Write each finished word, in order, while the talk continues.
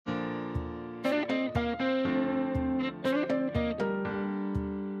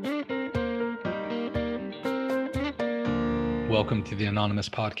Welcome to the Anonymous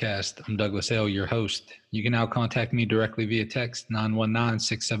Podcast. I'm Douglas Hale, your host. You can now contact me directly via text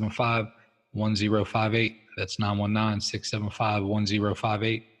 919-675-1058. That's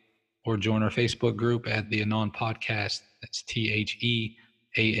 919-675-1058. Or join our Facebook group at the Anon Podcast. That's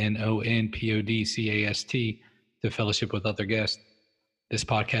TheAnonPodcast to fellowship with other guests. This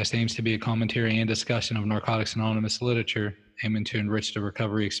podcast aims to be a commentary and discussion of Narcotics Anonymous literature, aiming to enrich the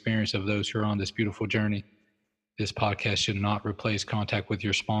recovery experience of those who are on this beautiful journey. This podcast should not replace contact with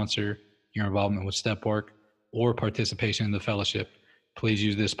your sponsor, your involvement with step work, or participation in the fellowship. Please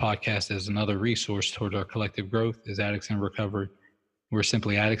use this podcast as another resource toward our collective growth as addicts in recovery. We're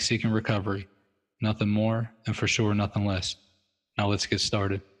simply addicts seeking recovery, nothing more, and for sure, nothing less. Now let's get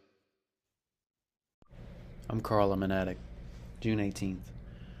started. I'm Carl, I'm an addict. June 18th.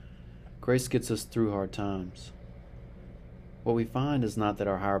 Grace gets us through hard times. What we find is not that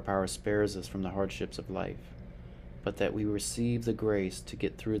our higher power spares us from the hardships of life, but that we receive the grace to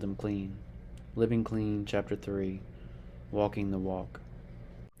get through them clean. Living Clean, Chapter 3, Walking the Walk.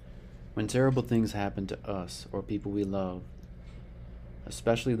 When terrible things happen to us or people we love,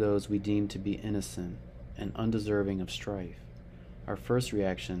 especially those we deem to be innocent and undeserving of strife, our first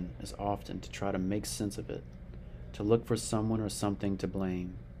reaction is often to try to make sense of it, to look for someone or something to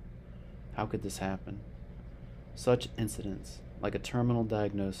blame. How could this happen? Such incidents, like a terminal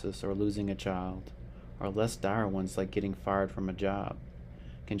diagnosis or losing a child, or less dire ones like getting fired from a job,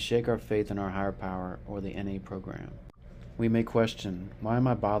 can shake our faith in our higher power or the NA program. We may question, why am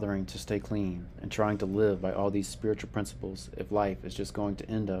I bothering to stay clean and trying to live by all these spiritual principles if life is just going to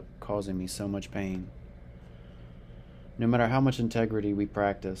end up causing me so much pain? No matter how much integrity we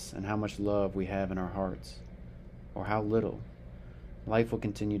practice and how much love we have in our hearts, or how little, life will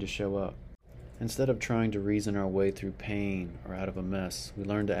continue to show up. Instead of trying to reason our way through pain or out of a mess, we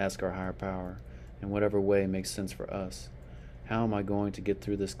learn to ask our higher power, in whatever way makes sense for us, how am I going to get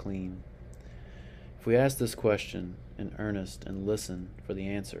through this clean? If we ask this question in earnest and listen for the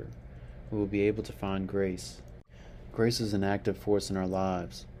answer, we will be able to find grace. Grace is an active force in our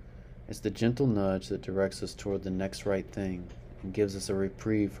lives. It's the gentle nudge that directs us toward the next right thing and gives us a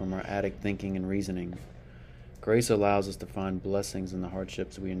reprieve from our addict thinking and reasoning. Grace allows us to find blessings in the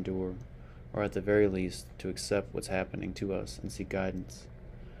hardships we endure, or at the very least, to accept what's happening to us and seek guidance.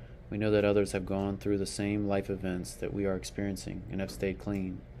 We know that others have gone through the same life events that we are experiencing and have stayed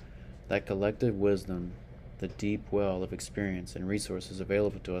clean. That collective wisdom, the deep well of experience and resources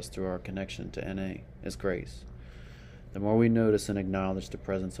available to us through our connection to NA, is grace. The more we notice and acknowledge the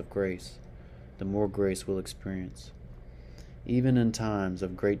presence of grace, the more grace we'll experience. Even in times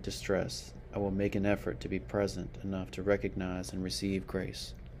of great distress, I will make an effort to be present enough to recognize and receive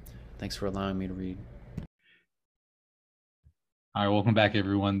grace. Thanks for allowing me to read. All right, welcome back,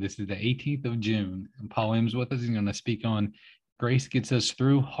 everyone. This is the 18th of June, and Paul M's with us. He's going to speak on Grace Gets Us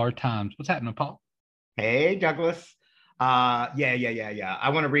Through Hard Times. What's happening, Paul? Hey, Douglas. I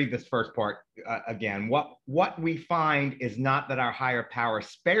want to read this first part again. What we find is not that our higher power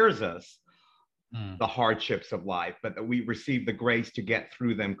spares us the hardships of life, but that we receive the grace to get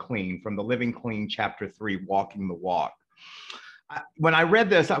through them clean. From the Living Clean, Chapter 3, Walking the Walk. When I read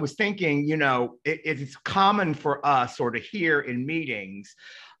this, I was thinking, it's common for us or to hear in meetings,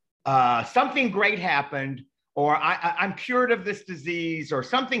 something great happened, or I'm cured of this disease, or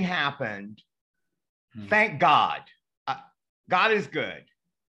something happened. Thank God. God is good.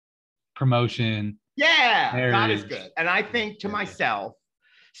 Promotion. Yeah, God is good. And I think to myself,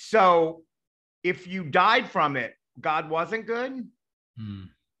 so if you died from it, God wasn't good? And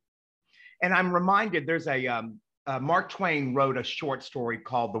I'm reminded there's Mark Twain wrote a short story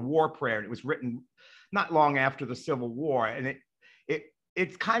called The War Prayer, and it was written not long after the Civil War. And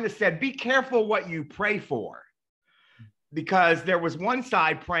it kind of said, be careful what you pray for, because there was one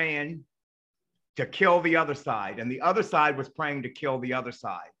side praying to kill the other side, and the other side was praying to kill the other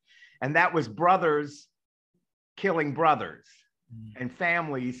side. And that was brothers killing brothers and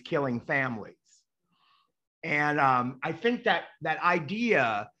families killing families. And I think that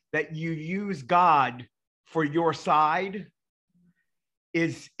idea that you use God for your side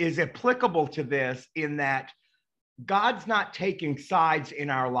is applicable to this, in that God's not taking sides in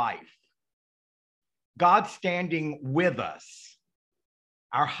our life. God's standing with us.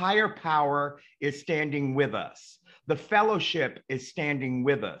 Our higher power is standing with us. The fellowship is standing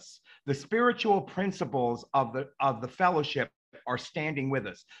with us. The spiritual principles of the fellowship are standing with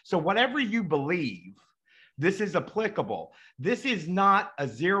us. So whatever you believe, this is applicable. This is not a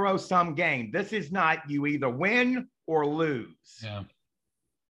zero-sum game. This is not you either win or lose. Yeah.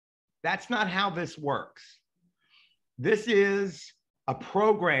 That's not how this works. This is a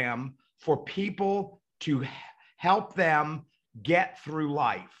program for people to help them get through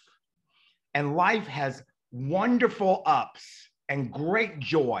life. And life has wonderful ups and great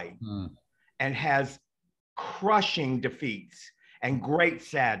joy, and has crushing defeats and great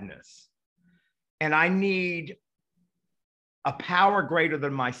sadness. And I need a power greater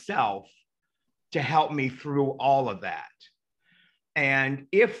than myself to help me through all of that. And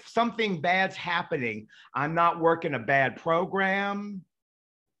if something bad's happening, I'm not working a bad program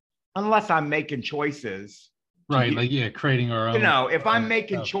unless I'm making choices. Right. Like, yeah, creating our own. You know, if I'm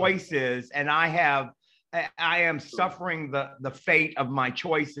making choices and I am suffering the fate of my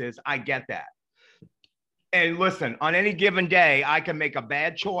choices, I get that. And listen, on any given day, I can make a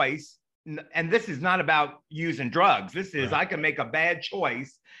bad choice. And this is not about using drugs. This is, I can make a bad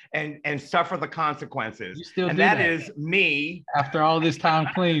choice and suffer the consequences. You still and do that is me. After all this time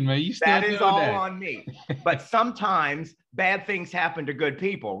clean, man, you still that is all that. On me. But sometimes bad things happen to good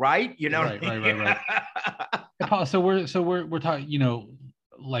people, right? You know, right. Paul, so we're talking, you know,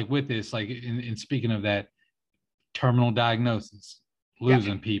 like with this, like in speaking of that, terminal diagnosis,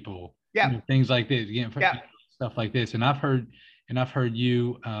 losing people, you know, things like this, stuff like this. And I've heard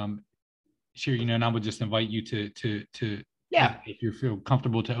you share, you know, and I would just invite you to if you feel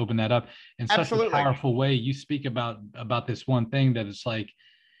comfortable to open that up in such a powerful way. You speak about this one thing that it's like,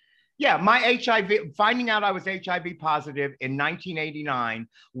 my HIV, finding out I was HIV positive in 1989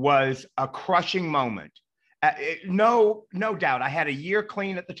 was a crushing moment. No doubt. I had a year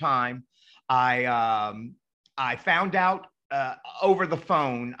clean at the time. I found out over the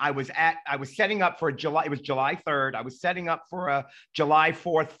phone. I was setting up for it was July 3rd. I was setting up for a July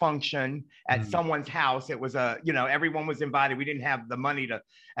 4th function at someone's house. It was everyone was invited. We didn't have the money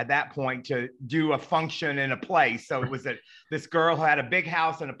at that point to do a function in a place. So it was this girl who had a big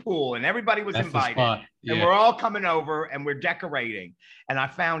house and a pool, and everybody was invited. And we're all coming over and we're decorating. And I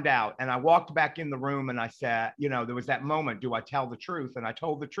found out, and I walked back in the room and I said, you know, there was that moment, do I tell the truth? And I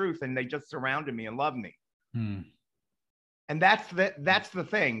told the truth, and they just surrounded me and loved me. And that's the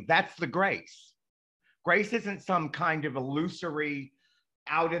thing. That's the grace. Grace isn't some kind of illusory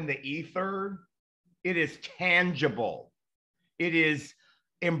out in the ether. It is tangible. It is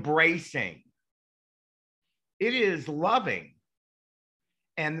embracing. It is loving.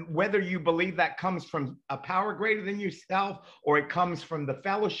 And whether you believe that comes from a power greater than yourself, or it comes from the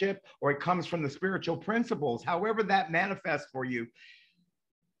fellowship, or it comes from the spiritual principles, however that manifests for you,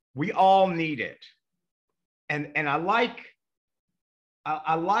 we all need it. And I like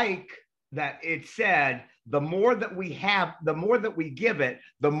that it said, the more that we have, the more that we give it,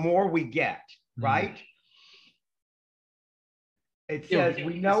 the more we get, right? It says,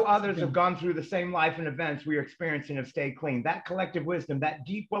 we know others have gone through the same life and events we are experiencing have stayed clean. That collective wisdom, that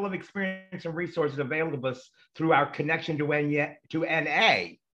deep well of experience and resources available to us through our connection to NA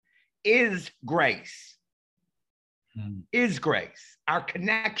is grace. Is grace. Our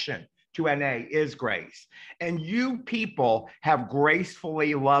connection to NA is grace. And you people have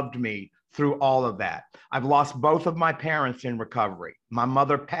gracefully loved me through all of that. I've lost both of my parents in recovery. My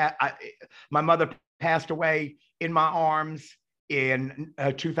mother passed away in my arms in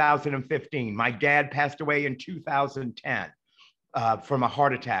 2015. My dad passed away in 2010 from a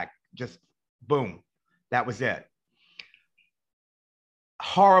heart attack. Just boom, that was it.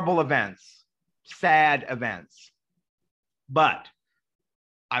 Horrible events, sad events. But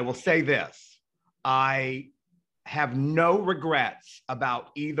I will say this, I have no regrets about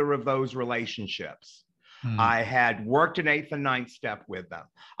either of those relationships. I had worked an 8th and 9th step with them.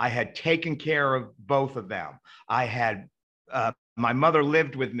 I had taken care of both of them. I had, my mother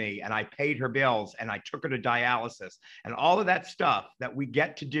lived with me and I paid her bills and I took her to dialysis, and all of that stuff that we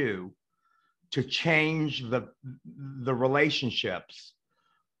get to do to change the relationships.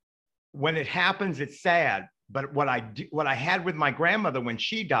 When it happens, it's sad. But what I had with my grandmother when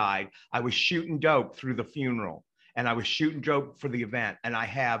she died, I was shooting dope through the funeral, and I was shooting dope for the event. And I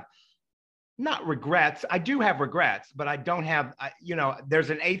have not regrets. I do have regrets, but I don't have, there's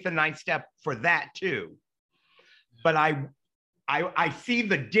an 8th and 9th step for that too. But I see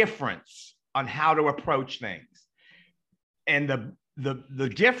the difference on how to approach things. And the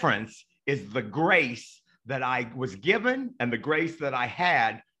difference is the grace that I was given and the grace that I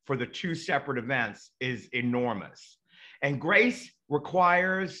had for the two separate events is enormous. And grace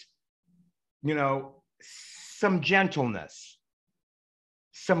requires, some gentleness,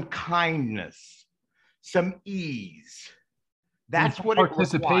 some kindness, some ease. That's what it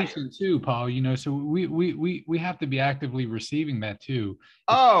requires. Participation too, Paul, so we have to be actively receiving that too.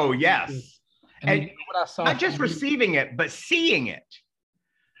 Oh, yes. And what I saw, not just receiving it, but seeing it.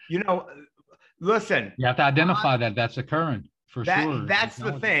 Listen. You have to identify that's occurring. For sure. That's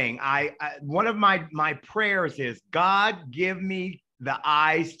the thing. One of my prayers is, God, give me the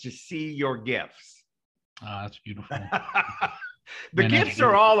eyes to see your gifts. That's beautiful. The gifts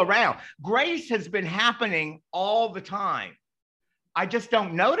are all around. Grace has been happening all the time. I just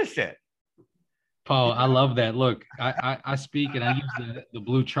don't notice it. Paul, I love that. Look, I speak and I use the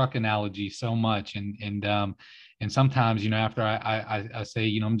blue truck analogy so much, and sometimes, after I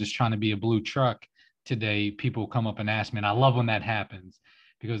say, I'm just trying to be a blue truck today, people come up and ask me, and I love when that happens,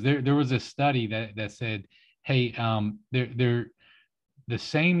 because there was a study that said, hey, the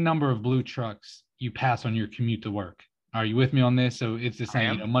same number of blue trucks you pass on your commute to work. Are you with me on this? So it's the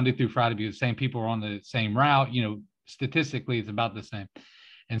same, Monday through Friday, because the same people are on the same route. Statistically, it's about the same.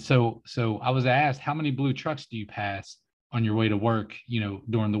 And so I was asked, how many blue trucks do you pass on your way to work,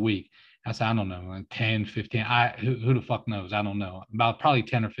 during the week? I said, I don't know, 10, 15. Who the fuck knows? I don't know. About probably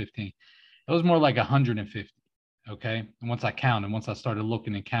 10 or 15. It was more like 150. Okay. And once I started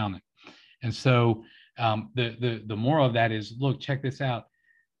looking and counting. And so the moral of that is, look, check this out.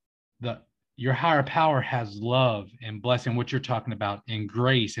 Your higher power has love and blessing, what you're talking about, and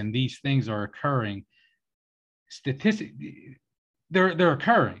grace, and these things are occurring. Statistically, they're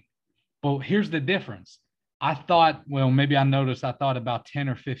occurring. But here's the difference. I thought, maybe I thought about 10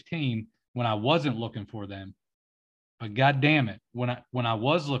 or 15 when I wasn't looking for them. But God damn it, when I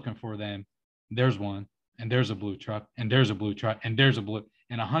was looking for them, there's one, and there's a blue truck, and there's a blue truck, and there's a blue,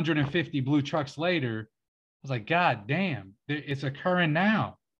 and 150 blue trucks later, I was like, God damn, it's occurring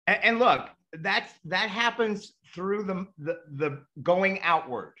now. And look, that happens through the going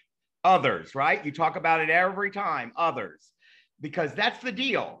outward. Others, right? You talk about it every time, others, because that's the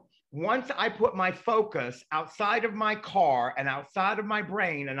deal. Once I put my focus outside of my car and outside of my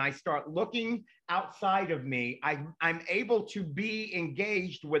brain, and I start looking outside of me, I'm able to be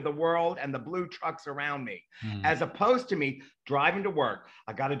engaged with the world and the blue trucks around me, as opposed to me driving to work.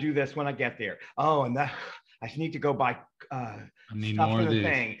 I got to do this when I get there. Oh, and I need to go buy stuff in the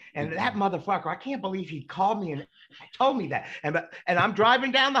thing. And that motherfucker, I can't believe he called me and told me that. And I'm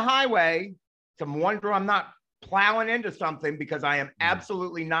driving down the highway. Some wonder I'm not plowing into something, because I am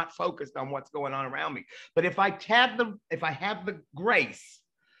absolutely not focused on what's going on around me. But if I have the grace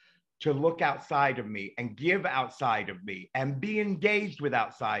to look outside of me and give outside of me and be engaged with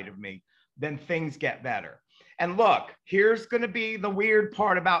outside of me, then things get better. And look, here's going to be the weird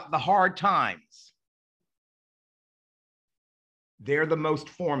part about the hard times. They're the most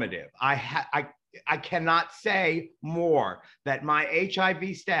formative. I cannot say more that my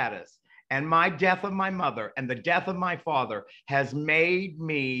HIV status and my death of my mother and the death of my father has made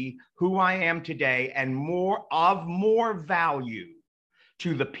me who I am today, and more value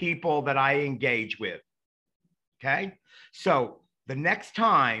to the people that I engage with. Okay? So the next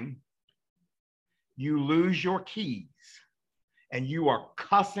time you lose your keys and you are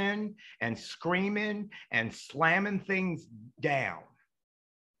cussing and screaming and slamming things down,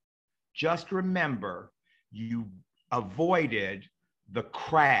 just remember you avoided the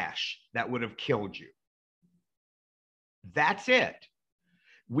crash that would have killed you. That's it.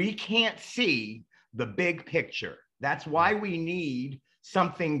 We can't see the big picture. That's why we need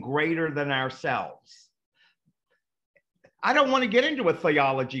something greater than ourselves. I don't want to get into a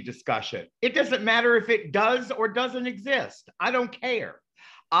theology discussion. It doesn't matter if it does or doesn't exist. I don't care.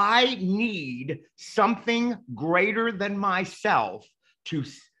 I need something greater than myself to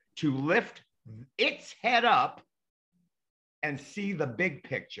lift its head up and see the big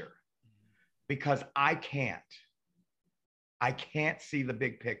picture, because I can't see the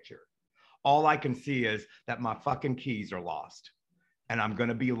big picture. All I can see is that my fucking keys are lost and I'm going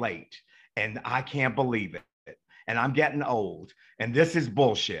to be late and I can't believe it. And I'm getting old and this is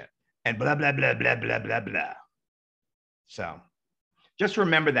bullshit and blah, blah, blah, blah, blah, blah, blah. So just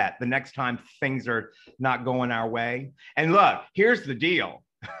remember that the next time things are not going our way. And look, here's the deal.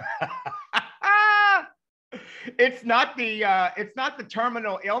 It's not the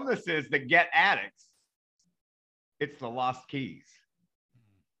terminal illnesses that get addicts. It's the lost keys.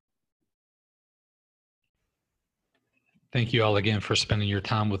 Thank you all again for spending your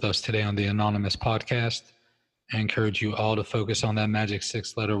time with us today on the Anonymous Podcast. I encourage you all to focus on that magic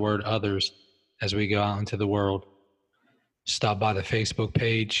 6-letter word, others, as we go out into the world. Stop by the Facebook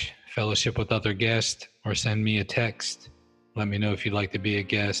page, Fellowship with Other Guests, or send me a text. Let me know if you'd like to be a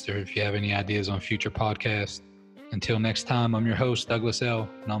guest or if you have any ideas on future podcasts. Until next time, I'm your host, Douglas L.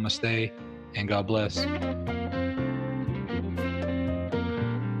 Namaste, and God bless.